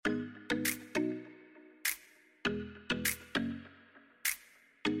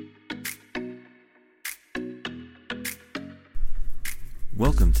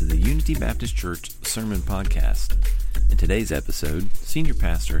Welcome to the Unity Baptist Church Sermon Podcast. In today's episode, Senior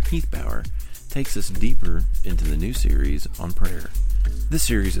Pastor Heath Bauer takes us deeper into the new series on prayer. This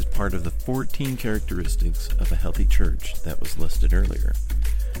series is part of the 14 characteristics of a healthy church that was listed earlier.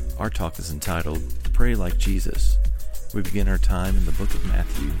 Our talk is entitled, Pray Like Jesus. We begin our time in the book of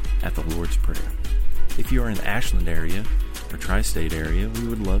Matthew at the Lord's Prayer. If you are in the Ashland area or tri-state area, we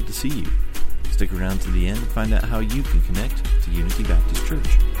would love to see you. Stick around to the end and find out how you can connect to Unity Baptist Church.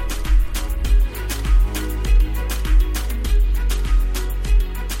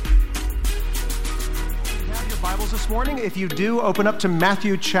 Have your Bibles this morning. If you do, open up to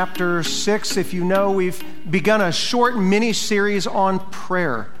Matthew chapter 6. If you know, we've begun a short mini-series on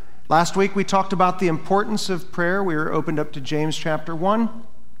prayer. Last week we talked about the importance of prayer. We were opened up to James chapter 1.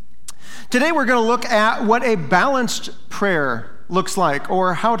 Today we're going to look at what a balanced prayer looks like,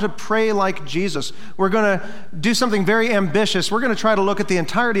 or how to pray like Jesus. We're going to do something very ambitious. We're going to try to look at the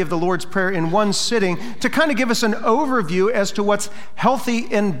entirety of the Lord's Prayer in one sitting to kind of give us an overview as to what's healthy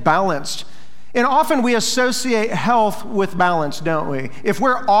and balanced. And often we associate health with balance, don't we? If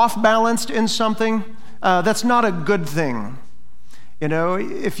we're off balanced in something, that's not a good thing. You know,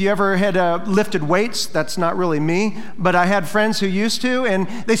 if you ever had lifted weights, that's not really me, but I had friends who used to, and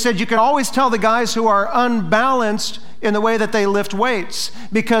they said you can always tell the guys who are unbalanced in the way that they lift weights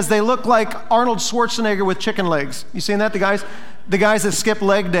because they look like Arnold Schwarzenegger with chicken legs. You seen that? The guys that skip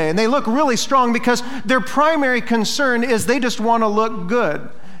leg day. And they look really strong because their primary concern is they just want to look good.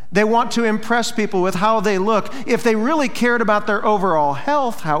 They want to impress people with how they look. If they really cared about their overall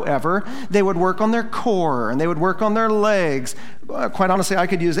health, however, they would work on their core and they would work on their legs. Quite honestly, I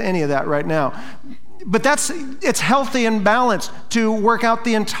could use any of that right now. But it's healthy and balanced to work out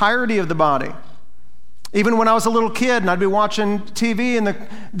the entirety of the body. Even when I was a little kid and I'd be watching TV and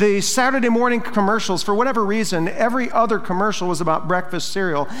the Saturday morning commercials, for whatever reason, every other commercial was about breakfast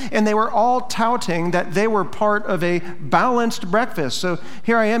cereal. And they were all touting that they were part of a balanced breakfast. So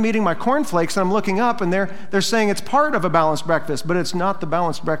here I am eating my cornflakes and I'm looking up and they're saying it's part of a balanced breakfast, but it's not the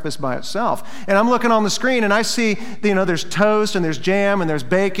balanced breakfast by itself. And I'm looking on the screen and I see, there's toast and there's jam and there's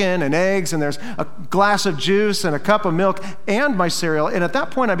bacon and eggs and there's a glass of juice and a cup of milk and my cereal. And at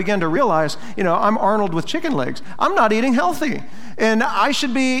that point I began to realize, I'm Arnold with chicken legs. I'm not eating healthy. And I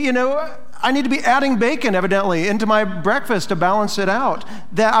should be, I need to be adding bacon, evidently, into my breakfast to balance it out.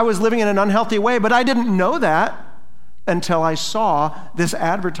 That I was living in an unhealthy way, but I didn't know that until I saw this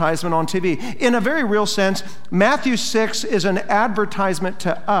advertisement on TV. In a very real sense, Matthew 6 is an advertisement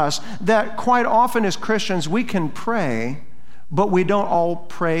to us that quite often as Christians we can pray, but we don't all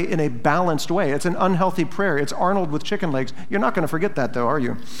pray in a balanced way. It's an unhealthy prayer. It's Arnold with chicken legs. You're not going to forget that, though, are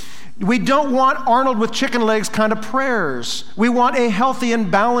you? We don't want Arnold with chicken legs kind of prayers. We want a healthy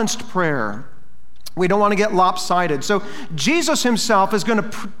and balanced prayer. We don't want to get lopsided. So Jesus himself is going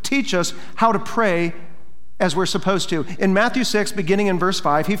to teach us how to pray as we're supposed to. In Matthew 6, beginning in verse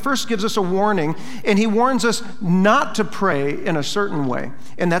 5, he first gives us a warning, and he warns us not to pray in a certain way,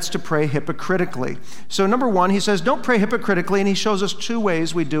 and that's to pray hypocritically. So number one, he says, don't pray hypocritically, and he shows us two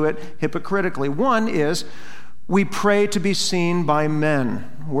ways we do it hypocritically. One is we pray to be seen by men.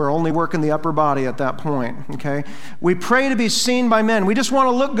 We're only working the upper body at that point, okay? We pray to be seen by men. We just want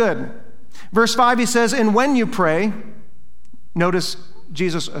to look good. Verse 5, he says, and when you pray, notice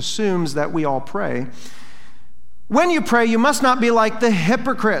Jesus assumes that we all pray. When you pray, you must not be like the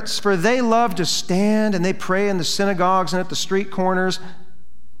hypocrites, for they love to stand and they pray in the synagogues and at the street corners.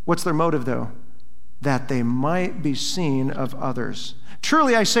 What's their motive, though? That they might be seen of others.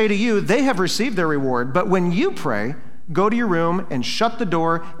 Truly, I say to you, they have received their reward. But when you pray, go to your room and shut the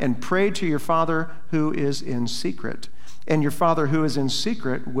door and pray to your Father who is in secret. And your Father who is in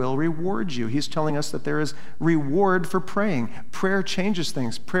secret will reward you. He's telling us that there is reward for praying. Prayer changes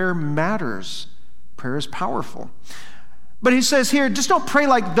things. Prayer matters. Prayer is powerful. But he says here, just don't pray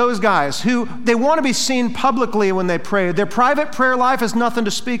like those guys who they want to be seen publicly when they pray. Their private prayer life is nothing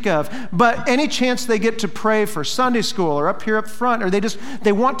to speak of. But any chance they get to pray for Sunday school or up here up front, or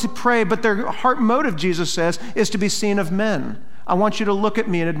they want to pray, but their heart motive, Jesus says, is to be seen of men. I want you to look at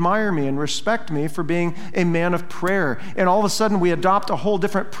me and admire me and respect me for being a man of prayer. And all of a sudden we adopt a whole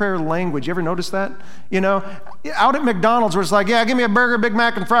different prayer language. You ever notice that? Out at McDonald's where it's like, yeah, give me a burger, Big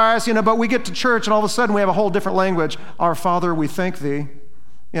Mac, and fries, but we get to church and all of a sudden we have a whole different language. Our Father, we thank thee.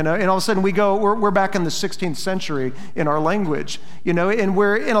 And all of a sudden we're back in the 16th century in our language, and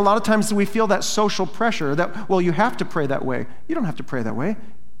a lot of times we feel that social pressure that, well, you have to pray that way. You don't have to pray that way.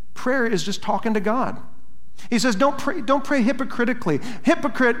 Prayer is just talking to God. He says, don't pray hypocritically.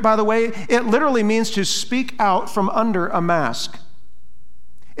 Hypocrite, by the way, it literally means to speak out from under a mask.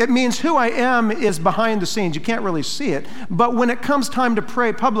 It means who I am is behind the scenes. You can't really see it. But when it comes time to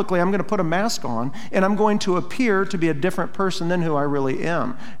pray publicly, I'm going to put a mask on, and I'm going to appear to be a different person than who I really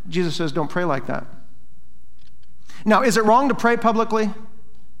am. Jesus says, don't pray like that. Now, is it wrong to pray publicly?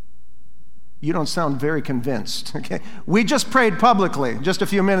 You don't sound very convinced, okay? We just prayed publicly just a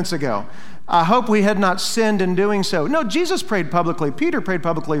few minutes ago. I hope we had not sinned in doing so. No, Jesus prayed publicly. Peter prayed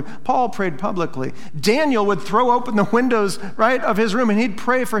publicly. Paul prayed publicly. Daniel would throw open the windows, right, of his room, and he'd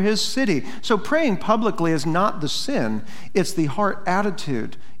pray for his city. So praying publicly is not the sin. It's the heart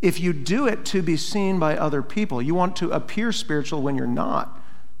attitude. If you do it to be seen by other people, you want to appear spiritual when you're not.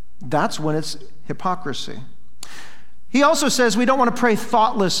 That's when it's hypocrisy. He also says we don't want to pray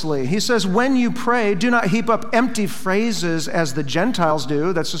thoughtlessly. He says, when you pray, do not heap up empty phrases as the Gentiles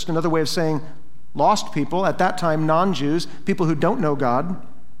do. That's just another way of saying lost people, at that time non-Jews, people who don't know God.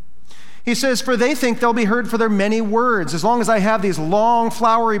 He says, for they think they'll be heard for their many words. As long as I have these long,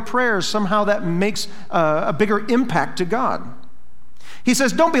 flowery prayers, somehow that makes a bigger impact to God. He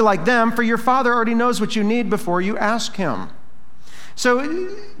says, don't be like them, for your Father already knows what you need before you ask him. So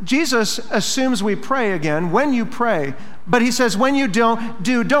Jesus assumes we pray again, when you pray, but he says when you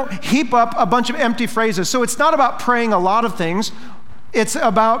don't heap up a bunch of empty phrases. So it's not about praying a lot of things. It's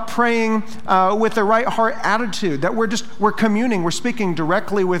about praying with the right heart attitude, that we're communing, we're speaking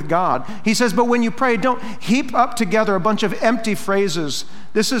directly with God. He says, but when you pray, don't heap up together a bunch of empty phrases.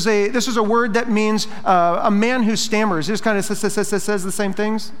 This is a word that means a man who stammers. He just kind of says the same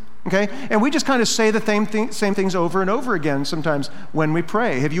things. Okay? And we just kind of say the same things over and over again sometimes when we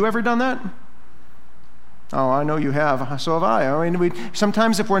pray. Have you ever done that? Oh, I know you have. So have I. I mean,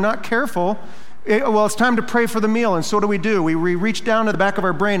 sometimes if we're not careful, it's time to pray for the meal, and so do? We reach down to the back of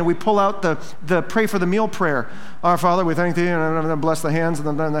our brain and we pull out the pray for the meal prayer. Our Father, we thank thee, and bless the hands,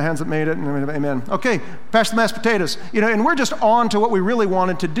 and the hands that made it, and amen. Okay, pass the mashed potatoes. And we're just on to what we really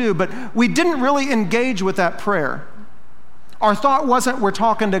wanted to do, but we didn't really engage with that prayer. Our thought wasn't we're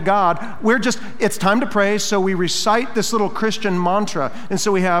talking to God. It's time to pray, so we recite this little Christian mantra. And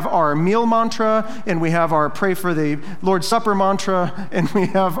so we have our meal mantra, and we have our pray for the Lord's Supper mantra, and we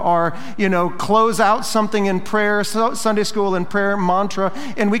have our, close out something in prayer, Sunday school and prayer mantra,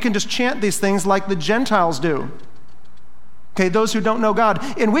 and we can just chant these things like the Gentiles do. Okay, those who don't know God.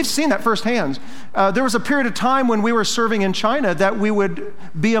 And we've seen that firsthand. There was a period of time when we were serving in China that we would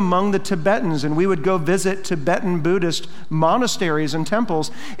be among the Tibetans, and we would go visit Tibetan Buddhist monasteries and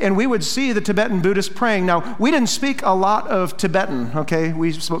temples, and we would see the Tibetan Buddhists praying. Now, we didn't speak a lot of Tibetan, okay?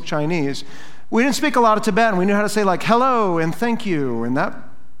 We spoke Chinese. We didn't speak a lot of Tibetan. We knew how to say like hello and thank you, and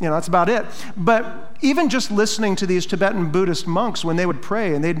that's about it. But even just listening to these Tibetan Buddhist monks when they would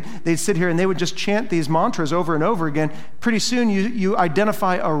pray, and they'd sit here and they would just chant these mantras over and over again, pretty soon you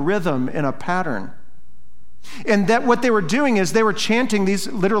identify a rhythm and a pattern. And that what they were doing is they were chanting these,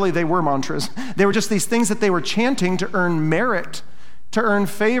 literally they were mantras. They were just these things that they were chanting to earn merit, to earn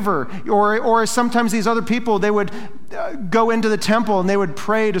favor. Or sometimes these other people, they would go into the temple and they would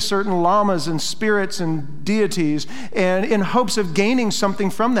pray to certain lamas and spirits and deities, and in hopes of gaining something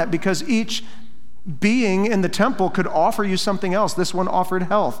from that, because each being in the temple could offer you something else. This one offered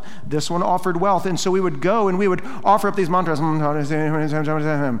health. This one offered wealth. And so we would go and we would offer up these mantras. And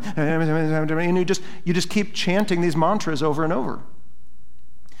you just keep chanting these mantras over and over.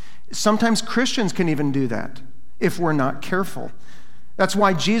 Sometimes Christians can even do that if we're not careful. That's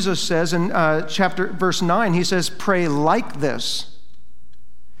why Jesus says in verse 9, he says, pray like this.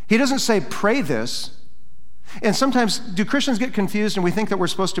 He doesn't say pray this. And sometimes, do Christians get confused and we think that we're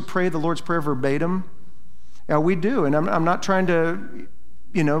supposed to pray the Lord's Prayer verbatim? Yeah, we do. And I'm not trying to,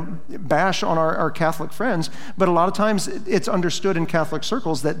 bash on our Catholic friends, but a lot of times it's understood in Catholic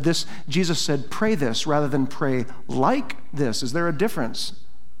circles that Jesus said, pray this rather than pray like this. Is there a difference?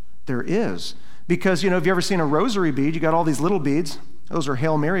 There is. Because, have you ever seen a rosary bead? You got all these little beads. Those are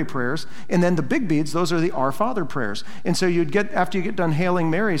Hail Mary prayers. And then the big beads, those are the Our Father prayers. And so after you get done hailing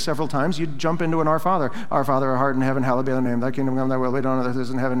Mary several times, you'd jump into an Our Father. Our Father, our heart in heaven, hallowed be thy name. Thy kingdom come, thy will be done on earth as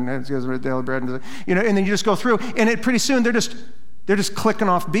in heaven. And daily bread. And then you just go through. And pretty soon they're just clicking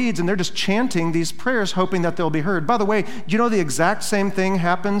off beads, and they're just chanting these prayers, hoping that they'll be heard. By the way, do you know the exact same thing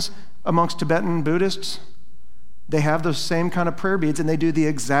happens amongst Tibetan Buddhists? They have those same kind of prayer beads, and they do the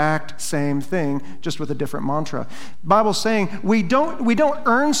exact same thing, just with a different mantra. The Bible's saying we don't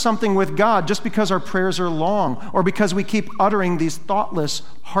earn something with God just because our prayers are long or because we keep uttering these thoughtless,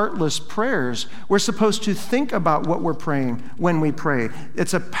 heartless prayers. We're supposed to think about what we're praying when we pray.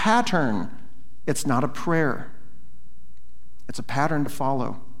 It's a pattern. It's not a prayer. It's a pattern to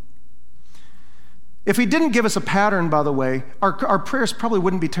follow. If he didn't give us a pattern, by the way, our prayers probably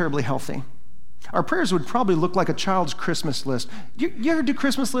wouldn't be terribly healthy. Our prayers would probably look like a child's Christmas list. You ever do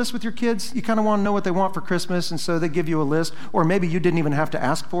Christmas lists with your kids? You kind of want to know what they want for Christmas, and so they give you a list, or maybe you didn't even have to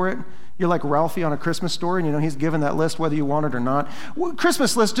ask for it. You're like Ralphie on A Christmas Story, and he's given that list whether you want it or not.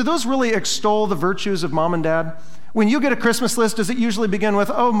 Christmas lists, do those really extol the virtues of mom and dad? When you get a Christmas list, does it usually begin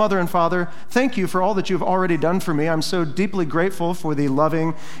with, "Oh, Mother and Father, thank you for all that you've already done for me. I'm so deeply grateful for the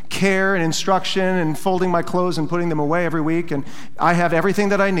loving care and instruction and folding my clothes and putting them away every week, and I have everything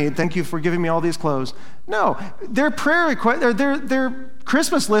that I need. Thank you for giving me all these clothes." No, their prayer request, their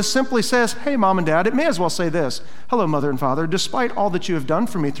Christmas list simply says, "Hey, Mom and Dad," it may as well say this, "Hello, Mother and Father, despite all that you have done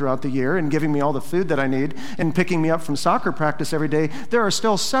for me throughout the year and giving me all the food that I need and picking me up from soccer practice every day, there are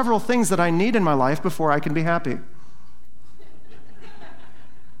still several things that I need in my life before I can be happy."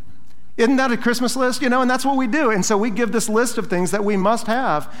 Isn't that a Christmas list? And that's what we do. And so we give this list of things that we must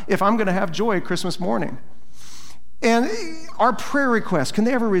have if I'm going to have joy Christmas morning. And our prayer requests, can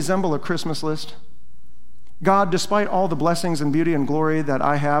they ever resemble a Christmas list? God, despite all the blessings and beauty and glory that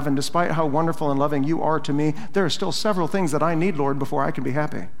I have, and despite how wonderful and loving you are to me, there are still several things that I need, Lord, before I can be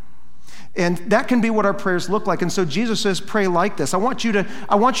happy. And that can be what our prayers look like. And so Jesus says, pray like this. I want you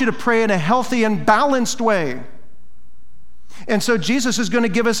to pray in a healthy and balanced way. And so Jesus is going to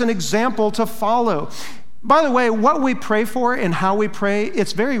give us an example to follow. By the way, what we pray for and how we pray,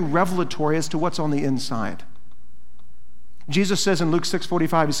 it's very revelatory as to what's on the inside. Jesus says in Luke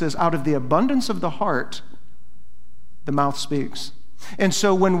 6:45, he says, out of the abundance of the heart, the mouth speaks. And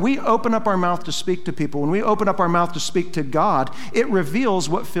so when we open up our mouth to speak to people, when we open up our mouth to speak to God, it reveals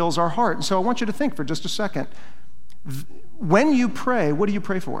what fills our heart. And so I want you to think for just a second. When you pray, what do you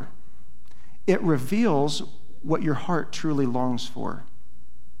pray for? It reveals what your heart truly longs for.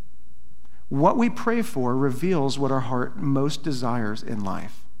 What we pray for reveals what our heart most desires in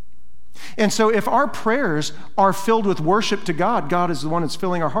life. And so if our prayers are filled with worship to God, God is the one that's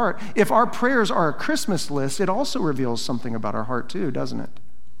filling our heart. If our prayers are a Christmas list, it also reveals something about our heart too, doesn't it?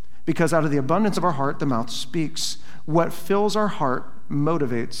 Because out of the abundance of our heart, the mouth speaks. What fills our heart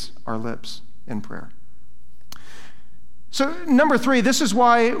motivates our lips in prayer. So number 3, this is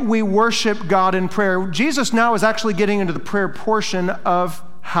why we worship God in prayer. Jesus now is actually getting into the prayer portion of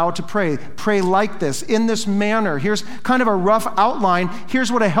how to pray. Pray like this, in this manner. Here's kind of a rough outline. Here's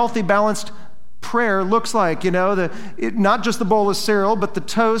what a healthy, balanced prayer looks like. Not just the bowl of cereal, but the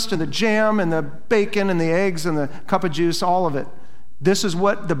toast and the jam and the bacon and the eggs and the cup of juice, all of it. This is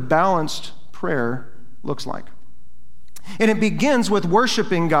what the balanced prayer looks like. And it begins with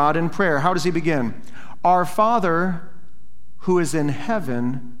worshiping God in prayer. How does he begin? Our Father who is in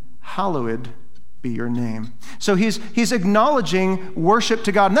heaven, hallowed be your name. So he's acknowledging worship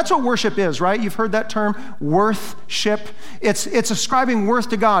to God. And that's what worship is, right? You've heard that term, worth-ship. It's ascribing worth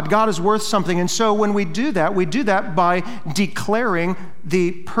to God. God is worth something. And so when we do that by declaring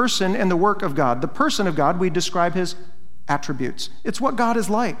the person and the work of God. The person of God, we describe his attributes. It's what God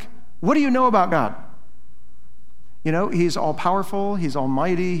is like. What do you know about God? He's all-powerful, he's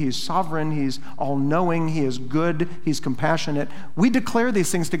almighty, he's sovereign, he's all-knowing, he is good, he's compassionate. We declare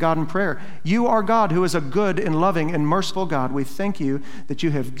these things to God in prayer. You are God who is a good and loving and merciful God. We thank you that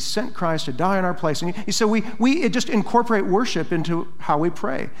you have sent Christ to die in our place. And so we just incorporate worship into how we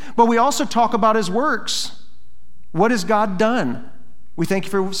pray. But we also talk about his works. What has God done? We thank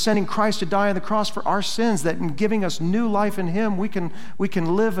you for sending Christ to die on the cross for our sins, that in giving us new life in him, we can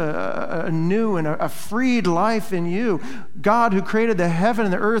live a new and a freed life in you. God who created the heaven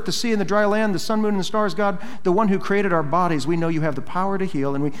and the earth, the sea and the dry land, the sun, moon, and the stars, God, the one who created our bodies, we know you have the power to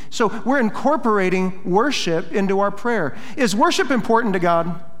heal. So we're incorporating worship into our prayer. Is worship important to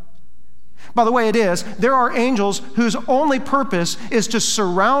God? By the way, it is. There are angels whose only purpose is to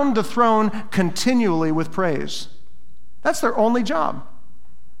surround the throne continually with praise. That's their only job.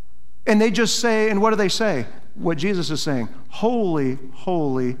 And they just say, and what do they say? What Jesus is saying, holy,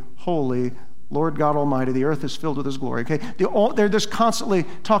 holy, holy, Lord God Almighty, the earth is filled with his glory. Okay, they're just constantly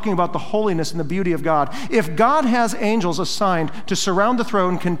talking about the holiness and the beauty of God. If God has angels assigned to surround the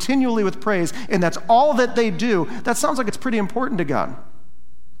throne continually with praise, and that's all that they do, that sounds like it's pretty important to God.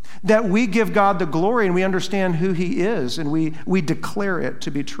 That we give God the glory and we understand who he is, and we declare it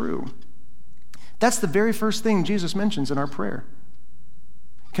to be true. That's the very first thing Jesus mentions in our prayer.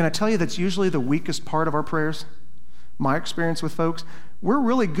 Can I tell you that's usually the weakest part of our prayers? My experience with folks, we're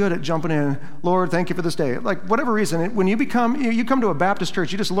really good at jumping in, Lord, thank you for this day. Like, whatever reason, when you come to a Baptist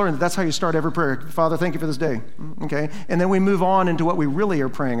church, you just learn that that's how you start every prayer. Father, thank you for this day. Okay? And then we move on into what we really are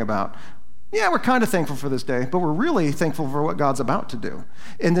praying about. Yeah, we're kind of thankful for this day, but we're really thankful for what God's about to do.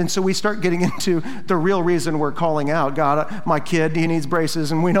 And then so we start getting into the real reason we're calling out. God, my kid, he needs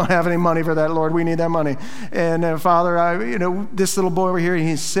braces, and we don't have any money for that, Lord. We need that money. And Father, this little boy over here,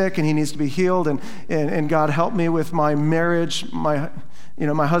 he's sick, and he needs to be healed. And God, help me with my marriage. My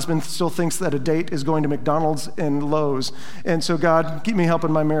husband still thinks that a date is going to McDonald's and Lowe's. And so, God, keep me help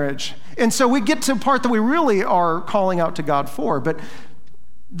in my marriage. And so we get to a part that we really are calling out to God for. But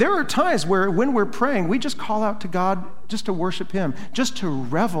there are times where when we're praying, we just call out to God just to worship him, just to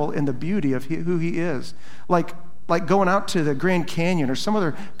revel in the beauty of who he is. Like going out to the Grand Canyon or some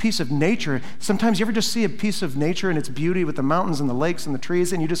other piece of nature. Sometimes you ever just see a piece of nature and its beauty with the mountains and the lakes and the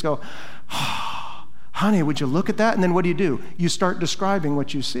trees, and you just go, oh, honey, would you look at that? And then what do? You start describing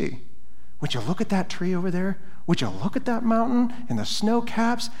what you see. Would you look at that tree over there? Would you look at that mountain and the snow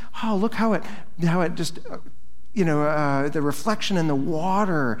caps? Oh, look how it just... the reflection in the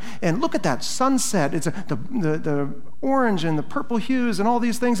water, and look at that sunset. It's the orange and the purple hues and all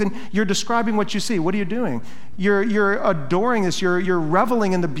these things, and you're describing what you see. What are you doing? You're adoring this. You're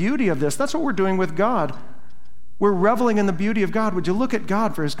reveling in the beauty of this. That's what we're doing with God. We're reveling in the beauty of God. Would you look at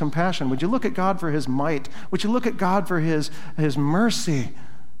God for his compassion? Would you look at God for his might? Would you look at God for his mercy,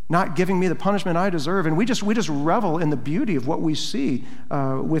 not giving me the punishment I deserve? And we just revel in the beauty of what we see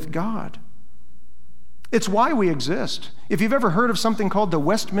with God. It's why we exist. If you've ever heard of something called the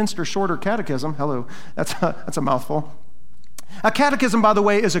Westminster Shorter Catechism, hello, that's a mouthful. A catechism, by the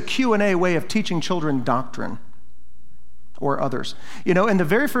way, is a Q&A way of teaching children doctrine or others. And the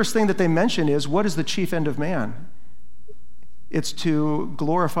very first thing that they mention is, what is the chief end of man? It's to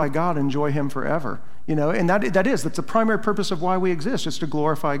glorify God and enjoy him forever. And that's the primary purpose of why we exist, is to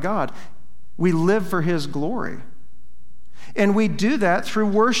glorify God. We live for his glory. And we do that through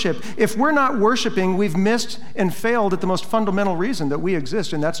worship. If we're not worshiping, we've missed and failed at the most fundamental reason that we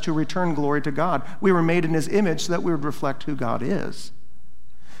exist, and that's to return glory to God. We were made in his image so that we would reflect who God is.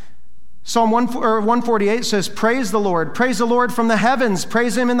 Psalm 148 says, praise the Lord from the heavens,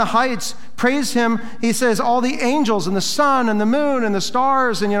 praise him in the heights, praise him, he says, all the angels and the sun and the moon and the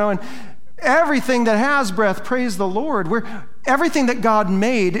stars and everything that has breath, praise the Lord. Everything that God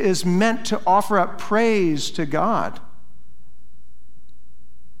made is meant to offer up praise to God.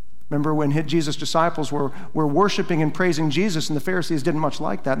 Remember when Jesus' disciples were worshiping and praising Jesus, and the Pharisees didn't much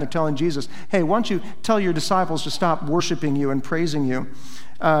like that, and they're telling Jesus, hey, why don't you tell your disciples to stop worshiping you and praising you?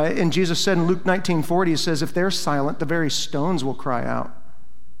 And Jesus said in Luke 19:40, he says, if they're silent, the very stones will cry out.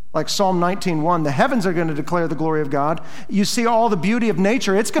 Like Psalm 19:1, the heavens are going to declare the glory of God. You see all the beauty of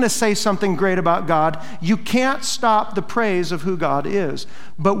nature. It's going to say something great about God. You can't stop the praise of who God is.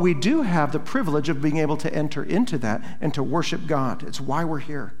 But we do have the privilege of being able to enter into that and to worship God. It's why we're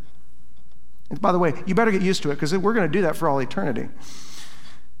here. And by the way, you better get used to it, because we're going to do that for all eternity.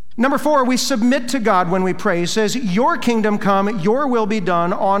 Number 4, we submit to God when we pray. He says, your kingdom come, your will be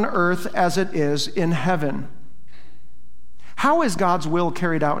done on earth as it is in heaven. How is God's will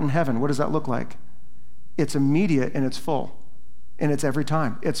carried out in heaven? What does that look like? It's immediate and it's full. And it's every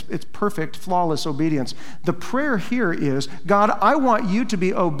time. It's perfect, flawless obedience. The prayer here is, God, I want you to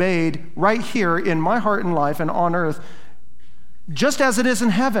be obeyed right here in my heart and life and on earth, just as it is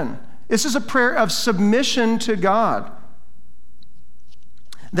in heaven. This is a prayer of submission to God.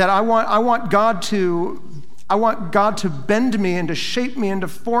 That I want God to bend me and to shape me and to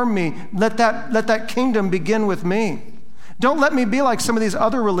form me. Let that kingdom begin with me. Don't let me be like some of these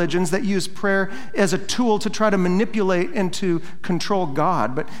other religions that use prayer as a tool to try to manipulate and to control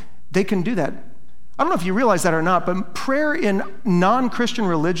God. But they can do that. I don't know if you realize that or not, but prayer in non-Christian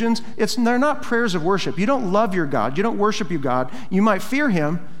religions, they're not prayers of worship. You don't love your God. You don't worship your God. You might fear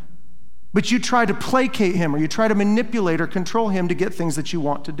him, but you try to placate him, or you try to manipulate or control him to get things that you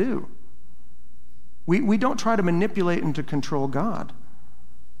want to do. We don't try to manipulate and to control God.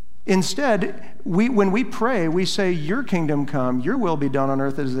 Instead, when we pray, we say, your kingdom come, your will be done on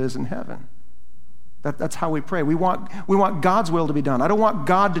earth as it is in heaven. That's how we pray. We want God's will to be done. I don't want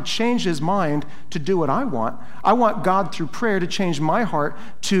God to change his mind to do what I want. I want God through prayer to change my heart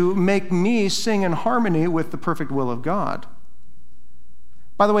to make me sing in harmony with the perfect will of God.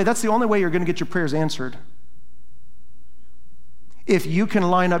 By the way, that's the only way you're going to get your prayers answered. If you can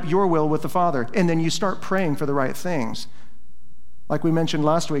line up your will with the Father, and then you start praying for the right things. Like we mentioned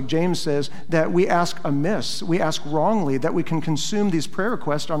last week, James says that we ask amiss, we ask wrongly, that we can consume these prayer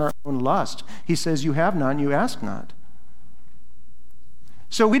requests on our own lust. He says, you have none, you ask not.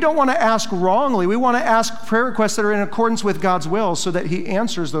 So we don't want to ask wrongly. We want to ask prayer requests that are in accordance with God's will so that he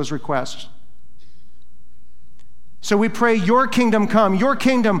answers those requests. So we pray, your kingdom come, your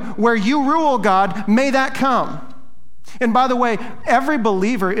kingdom where you rule, God, may that come. And by the way, every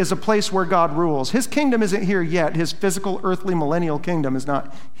believer is a place where God rules. His kingdom isn't here yet. His physical, earthly, millennial kingdom is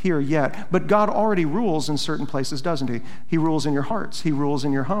not here yet. But God already rules in certain places, doesn't he? He rules in your hearts. He rules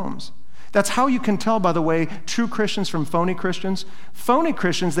in your homes. That's how you can tell, by the way, true Christians from phony Christians. Phony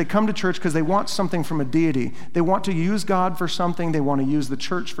Christians, they come to church because they want something from a deity. They want to use God for something. They want to use the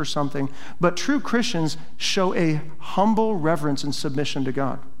church for something. But true Christians show a humble reverence and submission to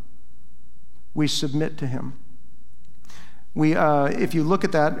God. We submit to him. If you look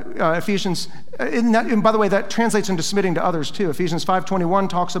at that, Ephesians, and by the way, that translates into submitting to others too. Ephesians 5:21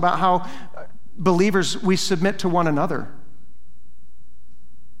 talks about how believers, we submit to one another.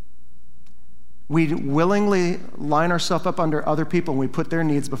 We willingly line ourselves up under other people and we put their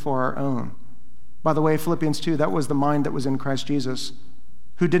needs before our own. By the way, Philippians 2, that was the mind that was in Christ Jesus,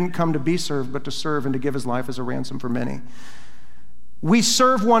 who didn't come to be served, but to serve and to give his life as a ransom for many. We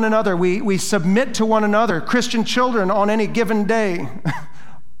serve one another. We submit to one another. Christian children on any given day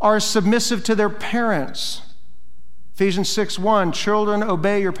are submissive to their parents. Ephesians 6:1, children,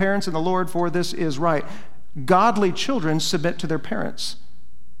 obey your parents in the Lord, for this is right. Godly children submit to their parents.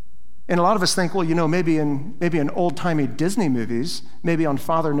 And a lot of us think, well, maybe in old-timey Disney movies, maybe on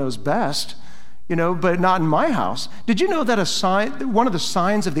Father Knows Best, but not in my house. Did you know that one of the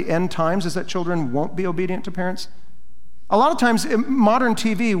signs of the end times is that children won't be obedient to parents? A lot of times in modern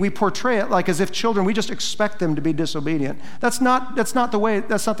TV, we portray it like as if children, we just expect them to be disobedient. That's not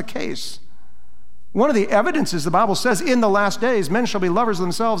the case. One of the evidences, the Bible says, in the last days, men shall be lovers of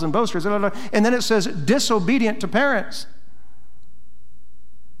themselves and boasters, and then it says disobedient to parents.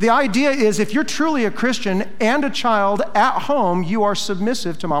 The idea is if you're truly a Christian and a child at home, you are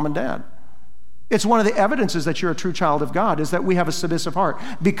submissive to mom and dad. It's one of the evidences that you're a true child of God, is that we have a submissive heart.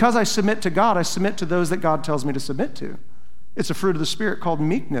 Because I submit to God, I submit to those that God tells me to submit to. It's a fruit of the Spirit called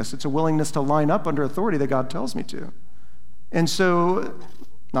meekness. It's a willingness to line up under authority that God tells me to. And so,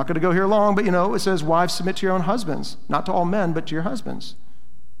 not going to go here long, but it says, wives, submit to your own husbands. Not to all men, but to your husbands.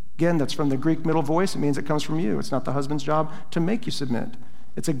 Again, that's from the Greek middle voice. It means it comes from you. It's not the husband's job to make you submit.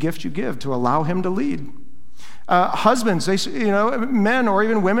 It's a gift you give to allow him to lead. Husbands, men or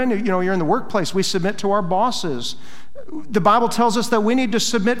even women, you're in the workplace. We submit to our bosses. The Bible tells us that we need to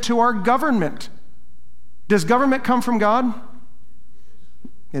submit to our government. Does government come from God?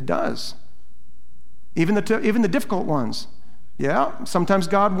 It does. Even the difficult ones. Yeah, sometimes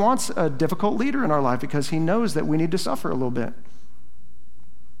God wants a difficult leader in our life because he knows that we need to suffer a little bit.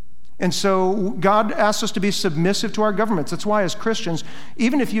 And so God asks us to be submissive to our governments. That's why as Christians,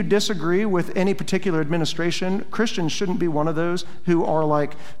 even if you disagree with any particular administration, Christians shouldn't be one of those who are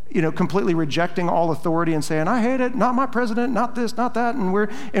completely rejecting all authority and saying, I hate it, not my president, not this, not that, and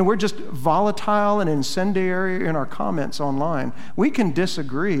we're just volatile and incendiary in our comments online. We can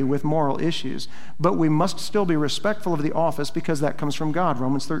disagree with moral issues, but we must still be respectful of the office because that comes from God.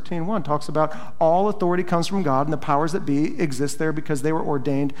 Romans 13:1 talks about all authority comes from God and the powers that be exist there because they were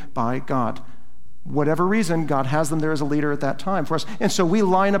ordained by God. Whatever reason, God has them there as a leader at that time for us. And so we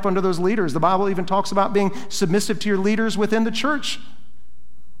line up under those leaders. The Bible even talks about being submissive to your leaders within the church.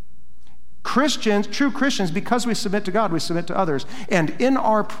 Christians, true Christians, because we submit to God, we submit to others. And in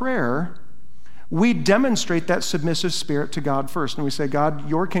our prayer, we demonstrate that submissive spirit to God first. And we say, God,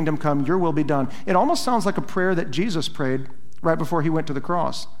 your kingdom come, your will be done. It almost sounds like a prayer that Jesus prayed right before he went to the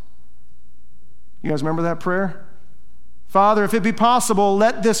cross. You guys remember that prayer? Father, if it be possible,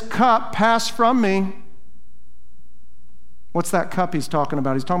 let this cup pass from me. What's that cup he's talking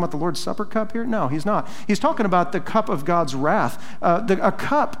about? He's talking about the Lord's Supper cup here? No, he's not. He's talking about the cup of God's wrath. A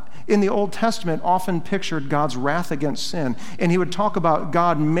cup in the Old Testament often pictured God's wrath against sin. And he would talk about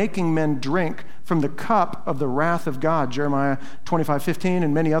God making men drink from the cup of the wrath of God. Jeremiah 25:15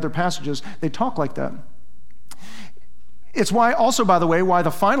 and many other passages, they talk like that. It's why, also, by the way, why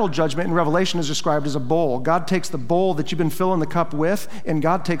the final judgment in Revelation is described as a bowl. God takes the bowl that you've been filling the cup with, and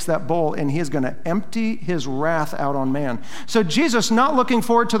God takes that bowl, and he is going to empty his wrath out on man. So Jesus, not looking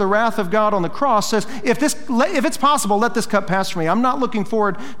forward to the wrath of God on the cross, says, if it's possible, let this cup pass from me. I'm not looking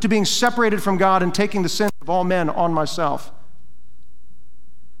forward to being separated from God and taking the sins of all men on myself.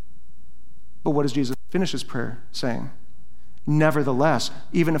 But what does Jesus finish his prayer saying? Nevertheless,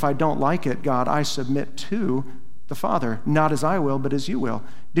 even if I don't like it, God, I submit to the Father, not as I will, but as you will.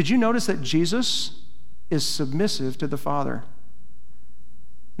 Did you notice that Jesus is submissive to the Father?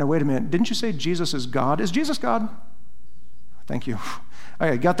 Now, wait a minute. Didn't you say Jesus is God? Is Jesus God? Thank you.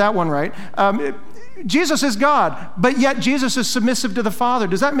 Okay, got that one right. Jesus is God, but yet Jesus is submissive to the Father.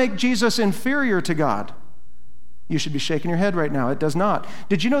 Does that make Jesus inferior to God? You should be shaking your head right now. It does not.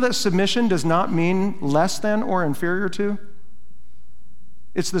 Did you know that submission does not mean less than or inferior to?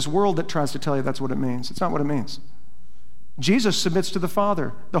 It's this world that tries to tell you that's what it means. It's not what it means. Jesus submits to the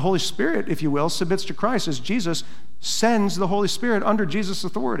Father. The Holy Spirit, if you will, submits to Christ as Jesus sends the Holy Spirit under Jesus'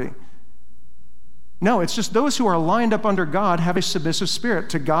 authority. No, it's just those who are lined up under God have a submissive spirit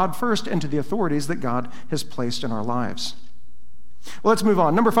to God first and to the authorities that God has placed in our lives. Well, let's move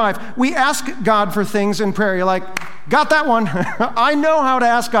on. Number 5, we ask God for things in prayer. You're like, got that one. I know how to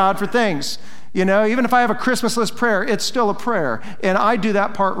ask God for things. You know, even if I have a Christmas list prayer, it's still a prayer, and I do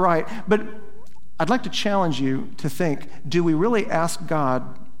that part right. But I'd like to challenge you to think, do we really ask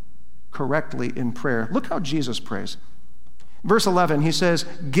God correctly in prayer? Look how Jesus prays. Verse 11, he says,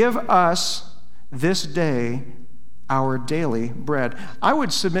 give us this day our daily bread. I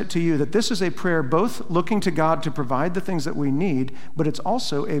would submit to you that this is a prayer both looking to God to provide the things that we need, but it's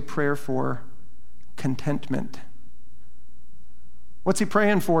also a prayer for contentment. What's he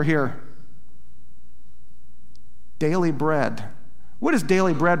praying for here? Daily bread. What does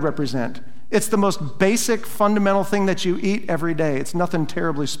daily bread represent? It's the most basic, fundamental thing that you eat every day. It's nothing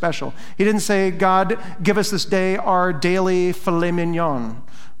terribly special. He didn't say, God, give us this day our daily filet mignon,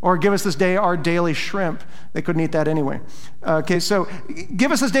 or give us this day our daily shrimp. They couldn't eat that anyway. Okay, so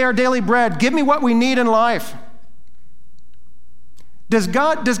give us this day our daily bread. Give me what we need in life. Does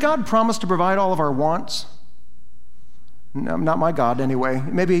God promise to provide all of our wants? No, not my God anyway.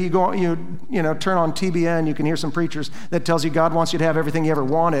 Maybe you go, you turn on TBN, you can hear some preachers that tells you God wants you to have everything you ever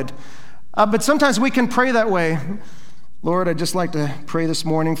wanted. But sometimes we can pray that way. Lord, I'd just like to pray this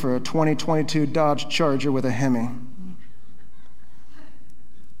morning for a 2022 Dodge Charger with a Hemi.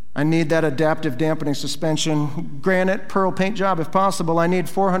 I need that adaptive dampening suspension, granite, pearl paint job if possible. I need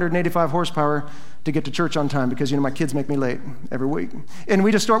 485 horsepower to get to church on time because, my kids make me late every week. And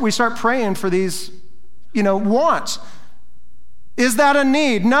we start praying for these, wants. Is that a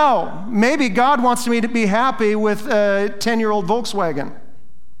need? No. Maybe God wants me to be happy with a 10-year-old Volkswagen.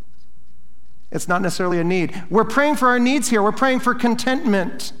 It's not necessarily a need. We're praying for our needs here. We're praying for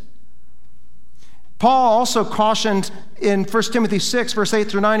contentment. Paul also cautioned in 1 Timothy 6, verse 8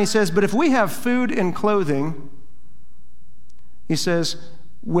 through 9, he says, but if we have food and clothing, he says,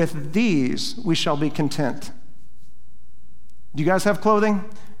 with these we shall be content. Do you guys have clothing?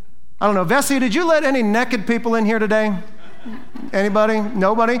 I don't know. Vessi, did you let any naked people in here today? Anybody?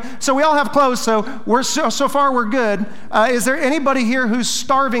 Nobody? So we all have clothes, so we're so far we're good. Is there anybody here who's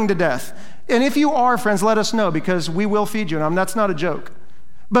starving to death? And if you are, friends, let us know because we will feed you. And that's not a joke.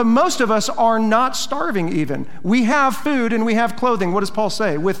 But most of us are not starving even. We have food and we have clothing. What does Paul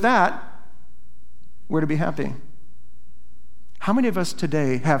say? With that, we're to be happy. How many of us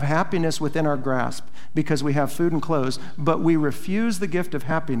today have happiness within our grasp because we have food and clothes, but we refuse the gift of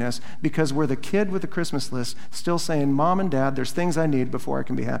happiness because we're the kid with the Christmas list still saying, Mom and Dad, there's things I need before I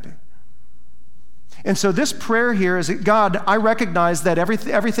can be happy. And so this prayer here is that, God, I recognize that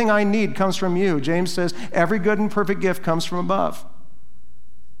everything I need comes from you. James says, every good and perfect gift comes from above.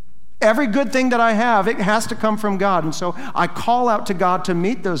 Every good thing that I have, it has to come from God. And so I call out to God to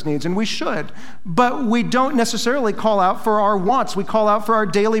meet those needs, and we should. But we don't necessarily call out for our wants. We call out for our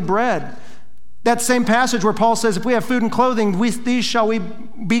daily bread. That same passage where Paul says, if we have food and clothing, with these shall we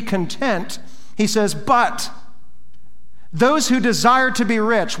be content. He says, but those who desire to be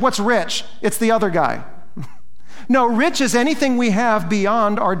rich, what's rich? It's the other guy. No, rich is anything we have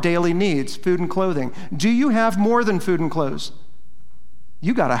beyond our daily needs, food and clothing. Do you have more than food and clothes?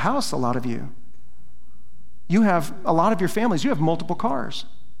 You got a house, a lot of you. You have a lot of your families. You have multiple cars.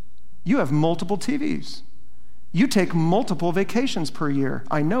 You have multiple TVs. You take multiple vacations per year.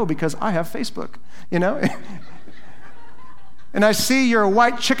 I know because I have Facebook, And I see your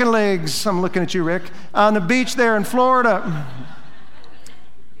white chicken legs, I'm looking at you, Rick, on the beach there in Florida.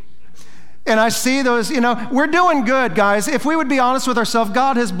 And I see those, we're doing good, guys. If we would be honest with ourselves,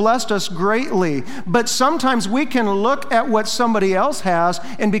 God has blessed us greatly. But sometimes we can look at what somebody else has,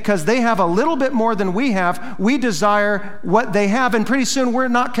 and because they have a little bit more than we have, we desire what they have, and pretty soon we're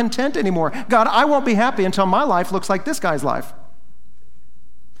not content anymore. God, I won't be happy until my life looks like this guy's life.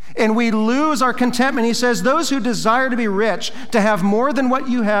 And we lose our contentment. He says, those who desire to be rich, to have more than what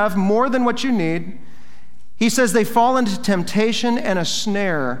you have, more than what you need, he says they fall into temptation and a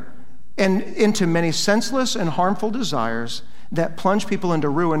snare and into many senseless and harmful desires that plunge people into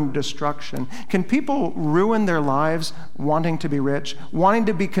ruin and destruction. Can people ruin their lives wanting to be rich, wanting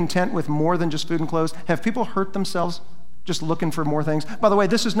to be content with more than just food and clothes? Have people hurt themselves just looking for more things? By the way,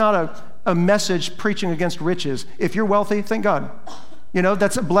 this is not a message preaching against riches. If you're wealthy, thank God.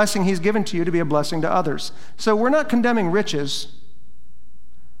 That's a blessing he's given to you to be a blessing to others. So we're not condemning riches.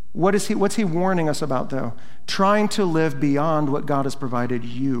 What's he warning us about, though? Trying to live beyond what God has provided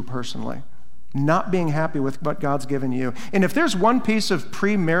you personally. not being happy with what God's given you. And if there's one piece of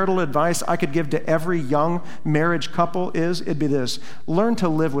premarital advice I could give to every young marriage couple it'd be this: learn to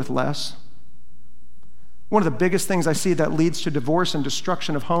live with less. One of the biggest things I see that leads to divorce and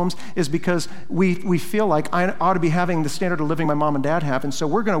destruction of homes is because we feel like I ought to be having the standard of living my mom and dad have, and so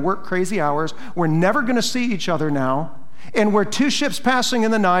we're going to work crazy hours. We're never going to see each other now. And we're two ships passing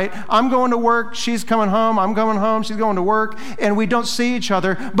in the night. I'm going to work, she's coming home, I'm coming home, she's going to work, and we don't see each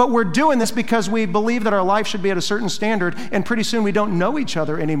other. But we're doing this because we believe that our life should be at a certain standard, and pretty soon we don't know each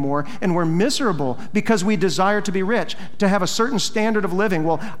other anymore, and we're miserable because we desire to be rich, to have a certain standard of living.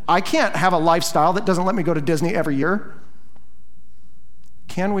 Well, I can't have a lifestyle that doesn't let me go to Disney every year.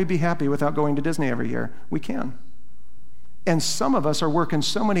 Can we be happy without going to Disney every year? We can. And some of us are working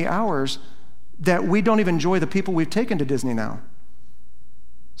so many hours that we don't even enjoy the people we've taken to Disney now.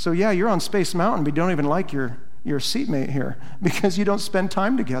 So yeah, you're on Space Mountain, but you don't even like your seatmate here because you don't spend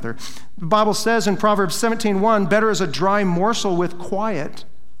time together. The Bible says in Proverbs 17:1, better is a dry morsel with quiet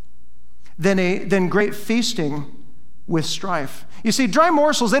than great feasting with strife. You see, dry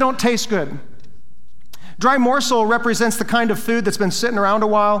morsels, they don't taste good. Dry morsel represents the kind of food that's been sitting around a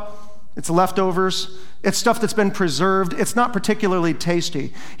while. It's leftovers. It's stuff that's been preserved. It's not particularly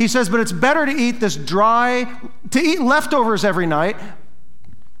tasty. He says, but it's better to eat to eat leftovers every night,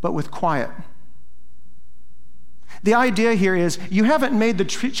 but with quiet. The idea here is you haven't made the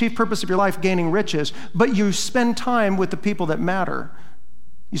chief purpose of your life gaining riches, but you spend time with the people that matter.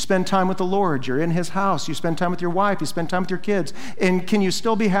 You spend time with the Lord. You're in his house. You spend time with your wife. You spend time with your kids. And can you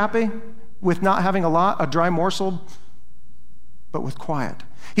still be happy with not having a dry morsel, but with quiet?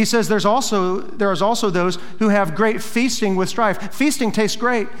 He says there is also those who have great feasting with strife. Feasting tastes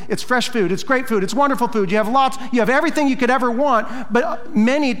great. It's fresh food. It's great food. It's wonderful food. You have lots. You have everything you could ever want. But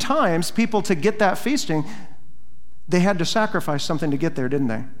many times, people, to get that feasting, they had to sacrifice something to get there, didn't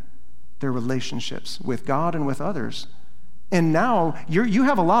they? Their relationships with God and with others. And now you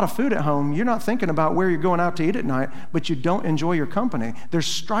have a lot of food at home. You're not thinking about where you're going out to eat at night, but you don't enjoy your company. There's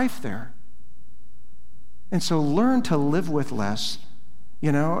strife there. And so learn to live with less.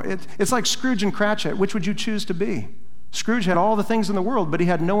 You know, it's like Scrooge and Cratchit. Which would you choose to be? Scrooge had all the things in the world, but he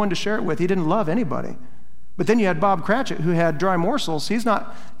had no one to share it with. He didn't love anybody. But then you had Bob Cratchit, who had dry morsels. He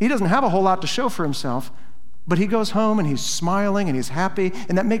doesn't have a whole lot to show for himself, but he goes home and he's smiling and he's happy,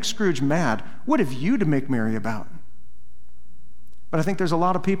 and that makes Scrooge mad. What have you to make merry about? But I think there's a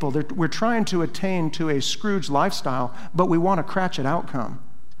lot of people, we're trying to attain to a Scrooge lifestyle, but we want a Cratchit outcome.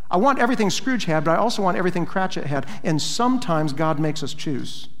 I want everything Scrooge had, but I also want everything Cratchit had. And sometimes God makes us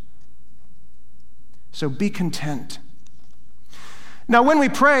choose. So be content. Now, when we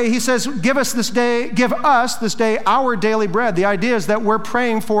pray, he says, give us this day our daily bread. The idea is that we're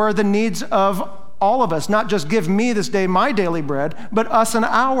praying for the needs of all of us, not just give me this day my daily bread, but us an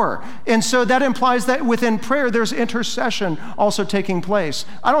hour. And so that implies that within prayer, there's intercession also taking place.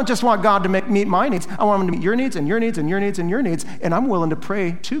 I don't just want God to meet my needs. I want him to meet your needs and your needs and your needs and your needs, and I'm willing to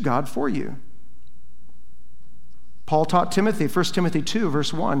pray to God for you. Paul taught Timothy, 1 Timothy 2,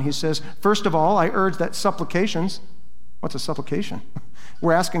 verse 1, he says, first of all, I urge that supplications, what's a supplication?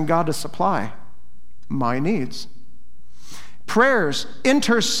 We're asking God to supply my needs. Prayers,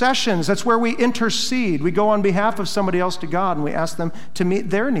 intercessions, that's where we intercede. We go on behalf of somebody else to God and we ask them to meet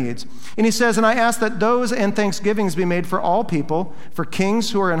their needs. And he says, and I ask that those and thanksgivings be made for all people, for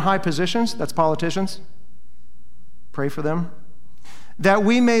kings who are in high positions, that's politicians. Pray for them. That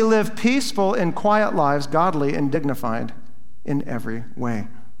we may live peaceful and quiet lives, godly and dignified in every way.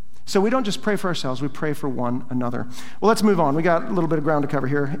 So we don't just pray for ourselves, we pray for one another. Well, let's move on. We got a little bit of ground to cover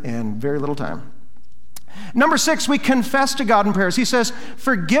here and very little time. Number 6, we confess to God in prayers. He says,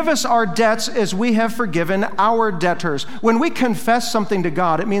 forgive us our debts as we have forgiven our debtors. When we confess something to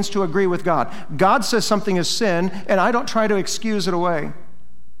God, it means to agree with God. God says something is sin, and I don't try to excuse it away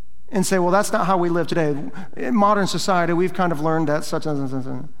and say, well, that's not how we live today. In modern society, we've kind of learned that such and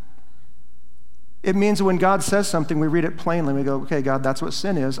such. It means when God says something, we read it plainly. We go, okay, God, that's what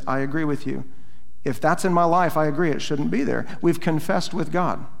sin is. I agree with you. If that's in my life, I agree. It shouldn't be there. We've confessed with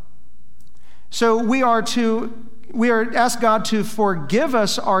God. So we are ask God to forgive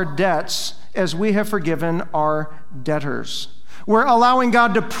us our debts as we have forgiven our debtors. We're allowing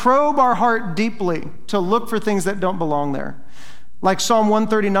God to probe our heart deeply to look for things that don't belong there. Like Psalm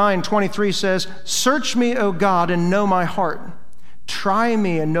 139:23 says, search me, O God, and know my heart. Try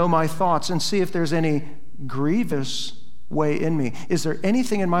me and know my thoughts and see if there's any grievous way in me. Is there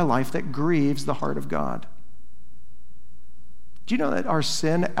anything in my life that grieves the heart of God? Do you know that our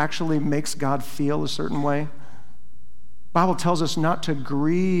sin actually makes God feel a certain way? The Bible tells us not to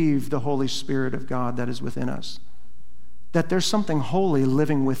grieve the Holy Spirit of God that is within us. that there's something holy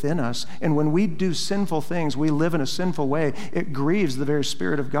living within us. And when we do sinful things, we live in a sinful way, it grieves the very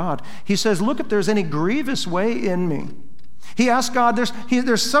Spirit of God. He says, look if there's any grievous way in me. He asks God,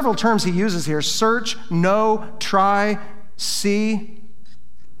 there's several terms he uses here: search, know, try, see.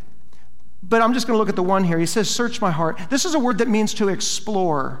 But I'm just going to look at the one here. He says, search my heart. This is a word that means to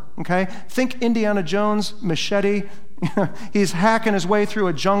explore, okay? Think Indiana Jones, machete. He's hacking his way through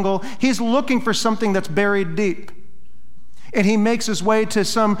a jungle. He's looking for something that's buried deep. And he makes his way to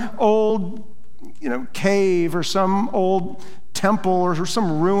some old, cave or some old temple or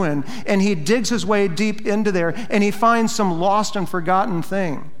some ruin. And he digs his way deep into there, and he finds some lost and forgotten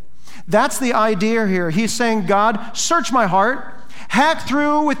thing. That's the idea here. He's saying, God, search my heart. Hack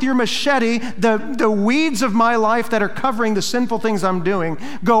through with your machete the weeds of my life that are covering the sinful things I'm doing.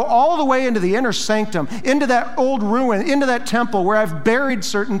 Go all the way into the inner sanctum, into that old ruin, into that temple where I've buried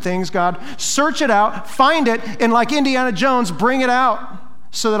certain things, God. Search it out, find it, and like Indiana Jones, bring it out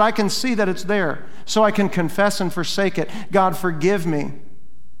so that I can see that it's there, so I can confess and forsake it. God, forgive me.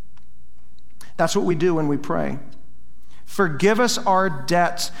 That's what we do when we pray. Forgive us our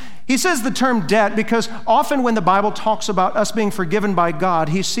debts. He says the term debt because often when the Bible talks about us being forgiven by God,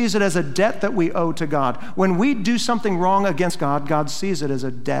 he sees it as a debt that we owe to God. When we do something wrong against God, God sees it as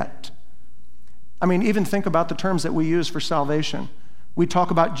a debt. I mean, even think about the terms that we use for salvation. We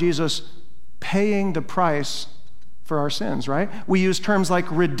talk about Jesus paying the price for our sins, right? We use terms like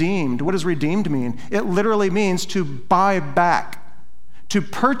redeemed. What does redeemed mean? It literally means to buy back, to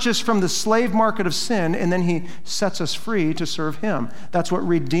purchase from the slave market of sin, and then he sets us free to serve him. That's what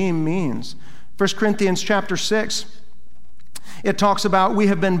redeem means. 1 Corinthians chapter 6, it talks about we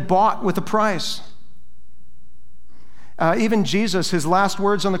have been bought with a price. Even Jesus, his last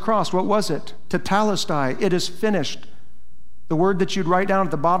words on the cross, what was it? Tetelestai, it is finished. The word that you'd write down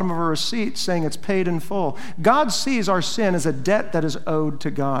at the bottom of a receipt saying it's paid in full. God sees our sin as a debt that is owed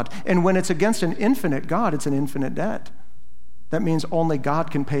to God. And when it's against an infinite God, it's an infinite debt. That means only God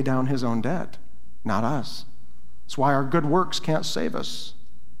can pay down his own debt, not us. That's why our good works can't save us.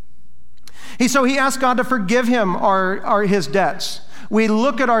 So he asked God to forgive him his debts. We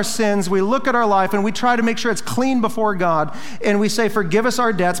look at our sins, we look at our life, and we try to make sure it's clean before God. And we say, forgive us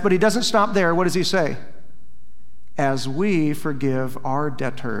our debts, but he doesn't stop there. What does he say? As we forgive our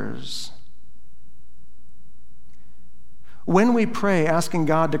debtors. When we pray asking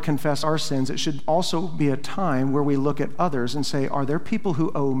God to confess our sins, it should also be a time where we look at others and say, are there people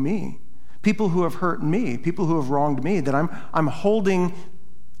who owe me? People who have hurt me? People who have wronged me that I'm holding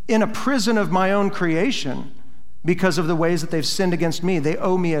in a prison of my own creation because of the ways that they've sinned against me? They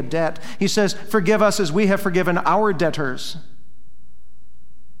owe me a debt. He says, forgive us as we have forgiven our debtors.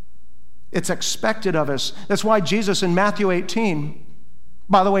 It's expected of us. That's why Jesus in Matthew 18,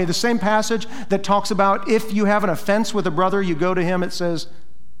 by the way, the same passage that talks about if you have an offense with a brother, you go to him, it says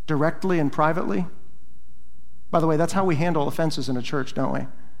directly and privately. By the way, that's how we handle offenses in a church, don't we?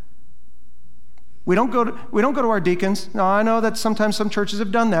 We don't go to our deacons. Now, I know that sometimes some churches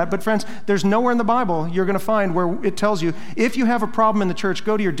have done that, but friends, there's nowhere in the Bible you're going to find where it tells you, if you have a problem in the church,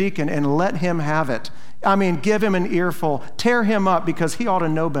 go to your deacon and let him have it. I mean, give him an earful, tear him up because he ought to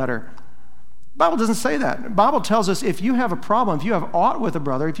know better. The Bible doesn't say that. The Bible tells us if you have a problem, if you have aught with a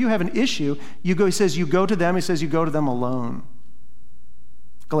brother, if you have an issue, he says you go to them. He says you go to them alone.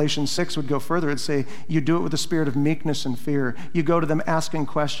 Galatians 6 would go further. It'd say you do it with a spirit of meekness and fear. You go to them asking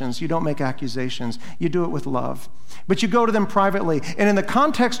questions. You don't make accusations. You do it with love. But you go to them privately. And in the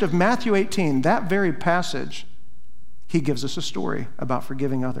context of Matthew 18, that very passage, he gives us a story about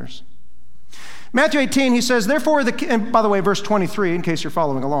forgiving others. Matthew 18, he says, therefore, and by the way, verse 23, in case you're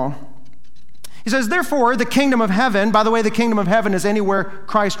following along, he says, therefore, the kingdom of heaven, by the way, the kingdom of heaven is anywhere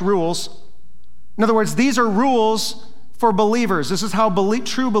Christ rules. In other words, these are rules for believers. This is how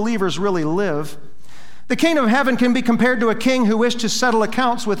true believers really live. The kingdom of heaven can be compared to a king who wished to settle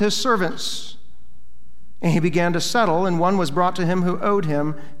accounts with his servants. And he began to settle, and one was brought to him who owed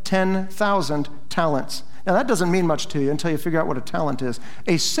him 10,000 talents. Now, that doesn't mean much to you until you figure out what a talent is.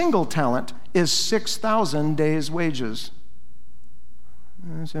 A single talent is 6,000 days' wages.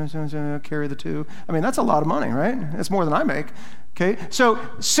 Carry the two. I mean, that's a lot of money, right? That's more than I make. Okay, so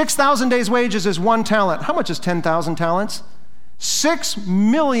 6,000 days' wages is one talent. How much is 10,000 talents? 6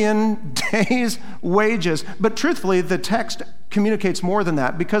 million days' wages. But truthfully, the text communicates more than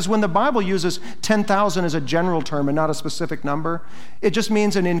that, because when the Bible uses 10,000 as a general term and not a specific number, it just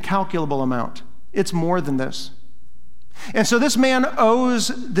means an incalculable amount. It's more than this. And so this man owes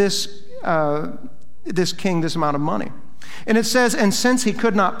this king this amount of money. And it says, and since he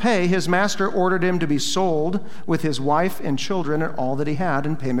could not pay, his master ordered him to be sold with his wife and children and all that he had,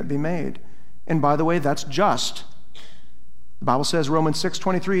 and payment be made. And by the way, that's just. The Bible says, Romans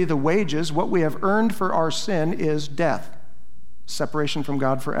 6:23, the wages, what we have earned for our sin, is death, separation from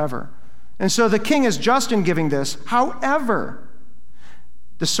God forever. And so the king is just in giving this. However,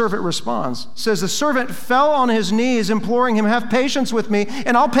 the servant responds, says, the servant fell on his knees, imploring him, have patience with me,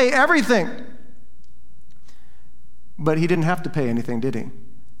 and I'll pay everything. But he didn't have to pay anything, did he?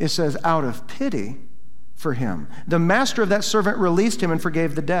 It says, out of pity for him, the master of that servant released him and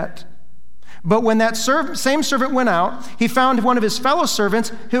forgave the debt. But when that same servant went out, he found one of his fellow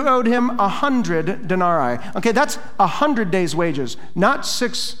servants who owed him 100 denarii. Okay, that's 100 days' wages, not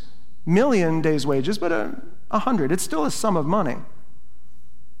 6 million days' wages, but 100. It's still a sum of money,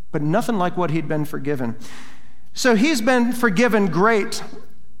 but nothing like what he'd been forgiven. So he's been forgiven great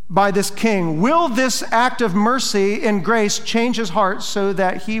by this king. Will this act of mercy and grace change his heart so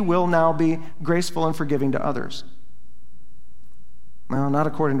that he will now be graceful and forgiving to others? Well, not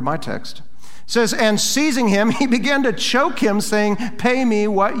according to my text. It says, and seizing him, he began to choke him, saying, pay me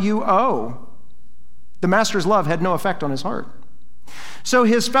what you owe. The master's love had no effect on his heart. So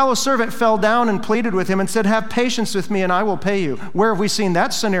his fellow servant fell down and pleaded with him and said, have patience with me and I will pay you. Where have we seen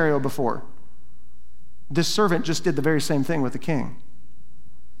that scenario before? This servant just did the very same thing with the king.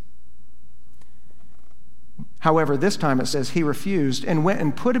 However, this time it says he refused and went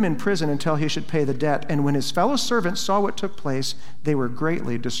and put him in prison until he should pay the debt. And when his fellow servants saw what took place, they were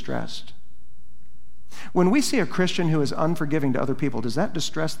greatly distressed. When we see a Christian who is unforgiving to other people, does that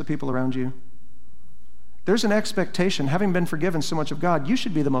distress the people around you? There's an expectation, having been forgiven so much of God, you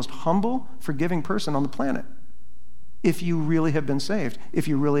should be the most humble, forgiving person on the planet. If you really have been saved, if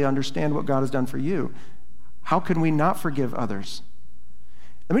you really understand what God has done for you, how can we not forgive others?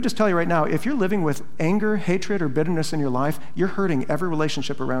 Let me just tell you right now, if you're living with anger, hatred, or bitterness in your life, you're hurting every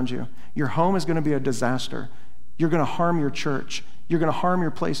relationship around you. Your home is going to be a disaster. You're going to harm your church. You're going to harm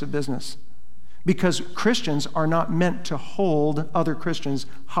your place of business. Because Christians are not meant to hold other Christians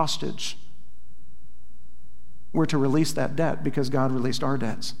hostage. We're to release that debt because God released our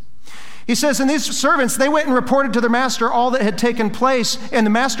debts. He says, and these servants, they went and reported to their master all that had taken place, and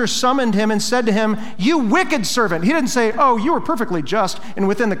the master summoned him and said to him, you wicked servant. He didn't say, oh, you were perfectly just and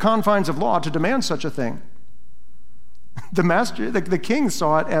within the confines of law to demand such a thing. The master, the king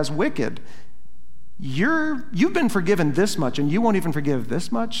saw it as wicked. You've been forgiven this much and you won't even forgive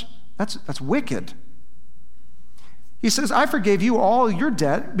this much? That's wicked. He says, I forgave you all your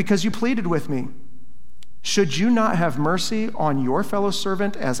debt because you pleaded with me. Should you not have mercy on your fellow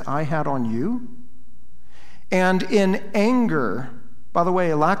servant as I had on you? And in anger, by the way,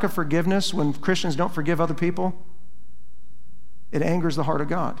 a lack of forgiveness when Christians don't forgive other people, it angers the heart of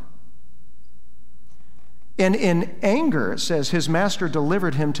God. And in anger, it says, his master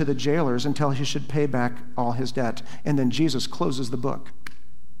delivered him to the jailers until he should pay back all his debt. And then Jesus closes the book.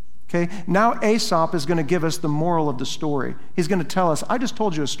 Okay, now Aesop is going to give us the moral of the story. He's going to tell us, I just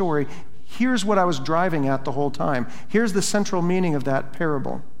told you a story. Here's what I was driving at the whole time. Here's the central meaning of that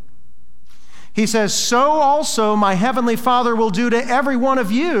parable. He says, so also my heavenly Father will do to every one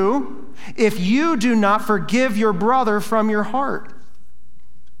of you if you do not forgive your brother from your heart.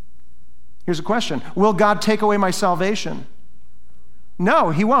 Here's a question. Will God take away my salvation?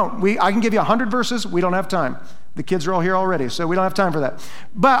 No, he won't. I can give you 100 verses. We don't have time. The kids are all here already, so we don't have time for that.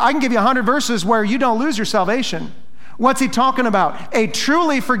 But I can give you 100 verses where you don't lose your salvation. What's he talking about? A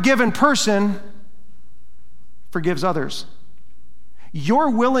truly forgiven person forgives others. Your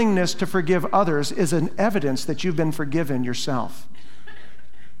willingness to forgive others is an evidence that you've been forgiven yourself.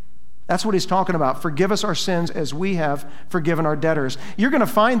 That's what he's talking about. Forgive us our sins as we have forgiven our debtors. You're going to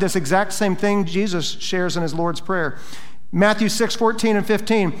find this exact same thing Jesus shares in his Lord's Prayer. Matthew 6:14 and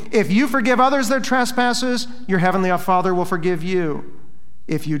 15. If you forgive others their trespasses, your heavenly Father will forgive you.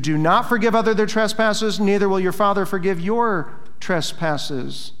 If you do not forgive others their trespasses, neither will your Father forgive your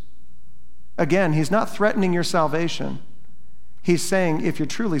trespasses. Again, he's not threatening your salvation. He's saying if you're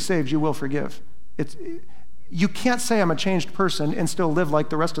truly saved, you will forgive. You can't say I'm a changed person and still live like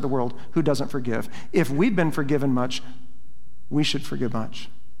the rest of the world who doesn't forgive. If we've been forgiven much, we should forgive much.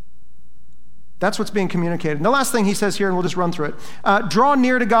 That's what's being communicated. And the last thing he says here, and we'll just run through it. Draw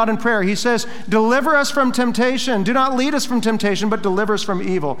near to God in prayer. He says, deliver us from temptation. Do not lead us from temptation, but deliver us from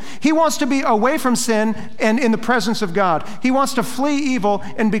evil. He wants to be away from sin and in the presence of God. He wants to flee evil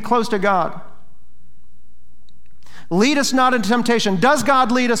and be close to God. Lead us not into temptation. Does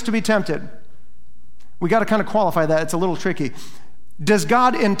God lead us to be tempted? We got to kind of qualify that. It's a little tricky. Does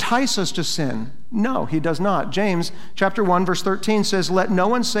God entice us to sin? No, he does not. James chapter 1, verse 13 says, let no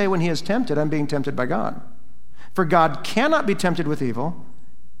one say when he is tempted, I'm being tempted by God. For God cannot be tempted with evil,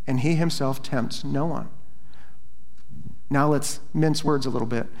 and he himself tempts no one. Now let's mince words a little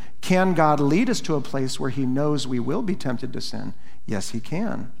bit. Can God lead us to a place where he knows we will be tempted to sin? Yes, he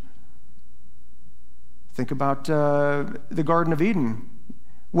can. Think about the Garden of Eden.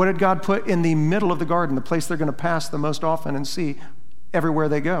 What did God put in the middle of the garden, the place they're going to pass the most often and see everywhere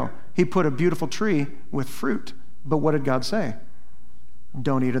they go? He put a beautiful tree with fruit. But what did God say?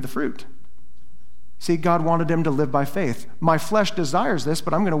 Don't eat of the fruit. See, God wanted him to live by faith. My flesh desires this,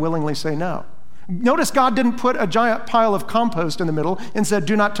 but I'm going to willingly say no. Notice God didn't put a giant pile of compost in the middle and said,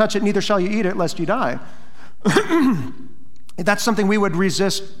 do not touch it, neither shall you eat it, lest you die. That's something we would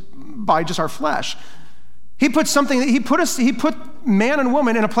resist by just our flesh. He put man and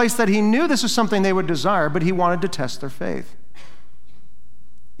woman in a place that he knew this was something they would desire, but he wanted to test their faith.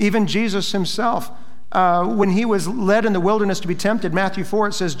 Even Jesus himself, when he was led in the wilderness to be tempted, Matthew 4,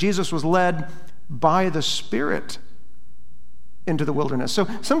 it says Jesus was led by the Spirit into the wilderness. So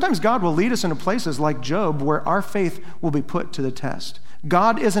sometimes God will lead us into places like Job where our faith will be put to the test.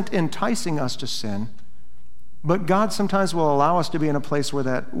 God isn't enticing us to sin, but God sometimes will allow us to be in a place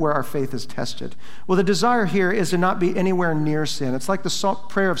where our faith is tested. Well, the desire here is to not be anywhere near sin. It's like the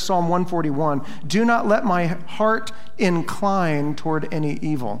prayer of Psalm 141. Do not let my heart incline toward any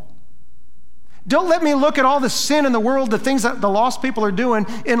evil. Don't let me look at all the sin in the world, the things that the lost people are doing,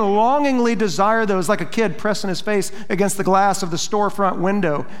 and longingly desire those, like a kid pressing his face against the glass of the storefront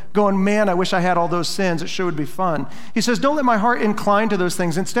window, going, man, I wish I had all those sins. It sure would be fun. He says, don't let my heart incline to those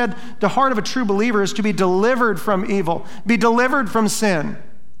things. Instead, the heart of a true believer is to be delivered from evil, be delivered from sin.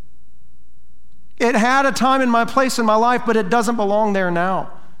 It had a time in my place in my life, but it doesn't belong there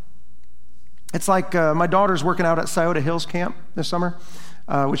now. It's like my daughter's working out at Scioto Hills Camp this summer.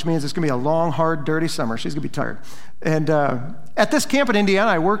 Which means it's going to be a long, hard, dirty summer. She's going to be tired. And at this camp in Indiana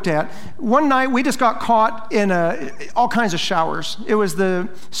I worked at, one night we just got caught in all kinds of showers. It was the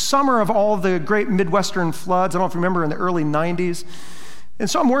summer of all the great Midwestern floods. I don't know if you remember, in the early 90s. And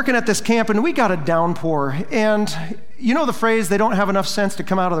so I'm working at this camp, and we got a downpour. And you know the phrase, they don't have enough sense to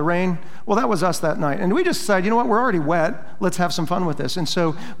come out of the rain? Well, that was us that night. And we just decided, you know what, we're already wet. Let's have some fun with this. And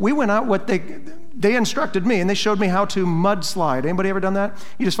so we went out, they instructed me, and they showed me how to mudslide. Anybody ever done that?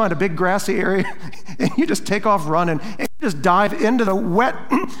 You just find a big grassy area, and you just take off running, and you just dive into the wet,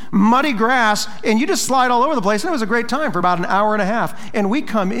 muddy grass, and you just slide all over the place. And it was a great time for about an hour and a half. And we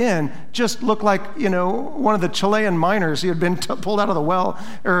come in, just looked like, one of the Chilean miners who had been pulled out of the well,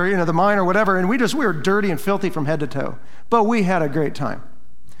 or, the mine or whatever, and we were dirty and filthy from head to toe. But we had a great time.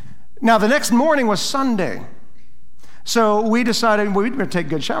 Now, the next morning was Sunday. So we decided we'd better take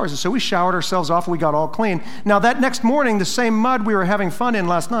good showers. And so we showered ourselves off and we got all clean. Now that next morning, the same mud we were having fun in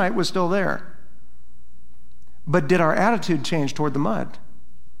last night was still there. But did our attitude change toward the mud?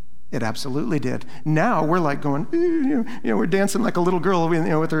 It absolutely did. Now we're like going, we're dancing like a little girl,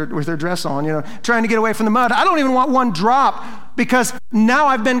 with her dress on, trying to get away from the mud. I don't even want one drop, because now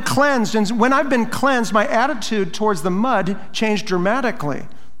I've been cleansed. And when I've been cleansed, my attitude towards the mud changed dramatically.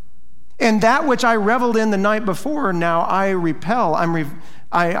 And that which I reveled in the night before, now I repel.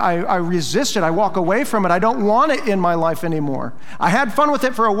 I resist it. I walk away from it. I don't want it in my life anymore. I had fun with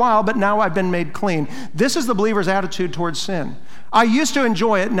it for a while, but now I've been made clean. This is the believer's attitude towards sin. I used to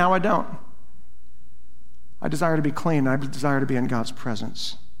enjoy it, now I don't. I desire to be clean. I desire to be in God's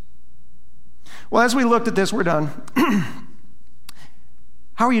presence. Well, as we looked at this, we're done.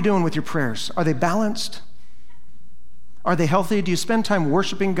 How are you doing with your prayers? Are they balanced? Are they healthy? Do you spend time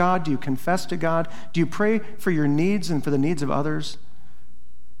worshiping God? Do you confess to God? Do you pray for your needs and for the needs of others?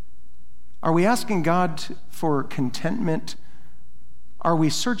 Are we asking God for contentment? Are we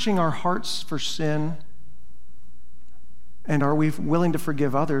searching our hearts for sin? And are we willing to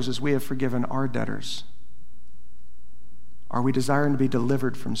forgive others as we have forgiven our debtors? Are we desiring to be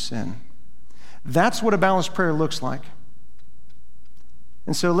delivered from sin? That's what a balanced prayer looks like.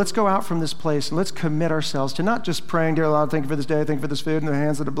 And so let's go out from this place and let's commit ourselves to not just praying, dear Lord, thank you for this day, thank you for this food, and the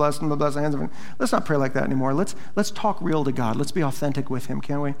hands that are blessed, and the blessed hands of it. Let's not pray like that anymore. Let's talk real to God. Let's be authentic with him,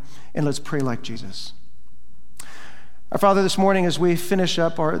 can't we? And let's pray like Jesus. Our Father, this morning as we finish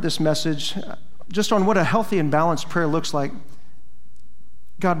up this message, just on what a healthy and balanced prayer looks like,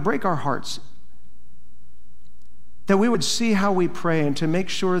 God, break our hearts, that we would see how we pray and to make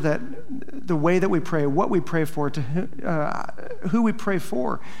sure that the way that we pray, what we pray for, to who we pray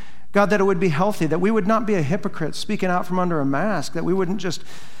for, God, that it would be healthy, that we would not be a hypocrite speaking out from under a mask, that we wouldn't just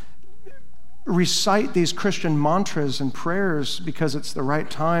recite these Christian mantras and prayers because it's the right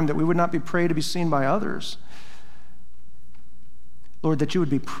time, that we would not be prayed to be seen by others. Lord, that you would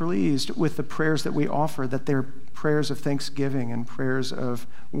be pleased with the prayers that we offer, that they're prayers of thanksgiving and prayers of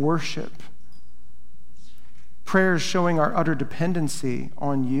worship, prayers showing our utter dependency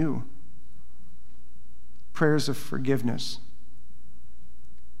on you, prayers of forgiveness,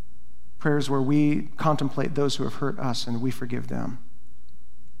 prayers where we contemplate those who have hurt us and we forgive them.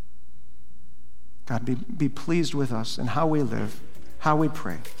 God, be pleased with us in how we live, how we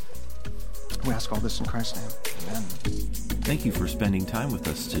pray. We ask all this in Christ's name. Amen. Thank you for spending time with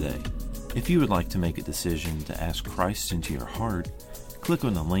us today. If you would like to make a decision to ask Christ into your heart, click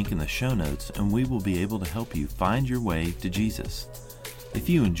on the link in the show notes and we will be able to help you find your way to Jesus. If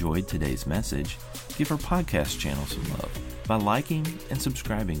you enjoyed today's message, give our podcast channel some love by liking and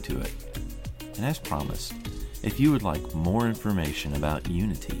subscribing to it. And as promised, if you would like more information about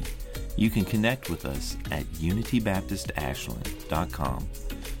Unity, you can connect with us at unitybaptistashland.com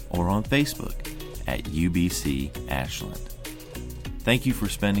or on Facebook at UBC Ashland. Thank you for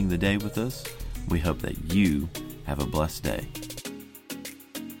spending the day with us. We hope that you have a blessed day.